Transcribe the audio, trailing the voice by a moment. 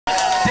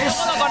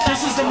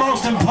this is the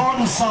most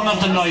important song of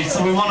the night,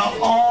 so we want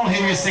to all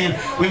hear you singing.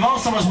 We've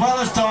also, as well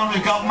as Dawn,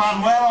 we've got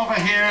ManuEL over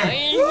here.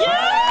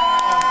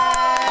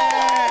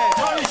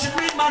 Dawn, you should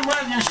meet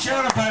ManuEL, you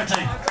share a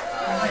birthday.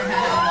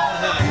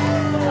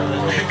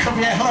 It could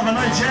be a hell of a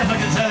night, Jeff, I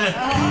can tell you.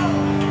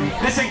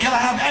 Listen, can I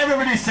have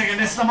everybody singing?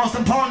 This is the most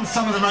important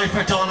song of the night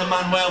for Dawn and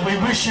ManuEL. We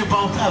wish you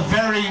both a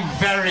very,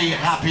 very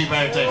happy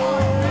birthday.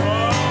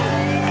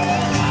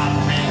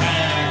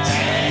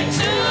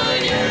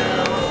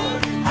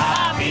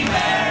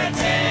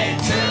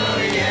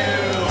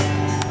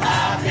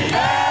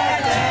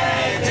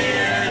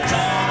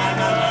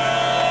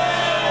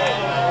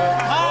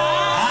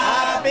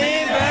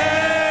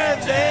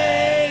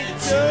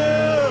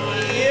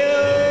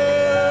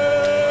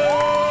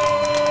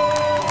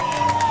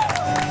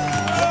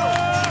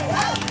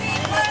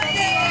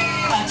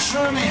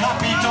 Truly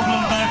happy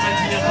Dublin birthday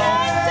to you both.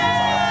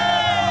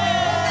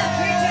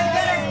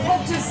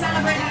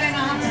 Celebrated, I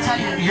have to tell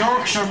you.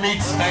 Yorkshire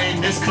meets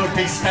Spain, this could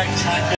be spectacular.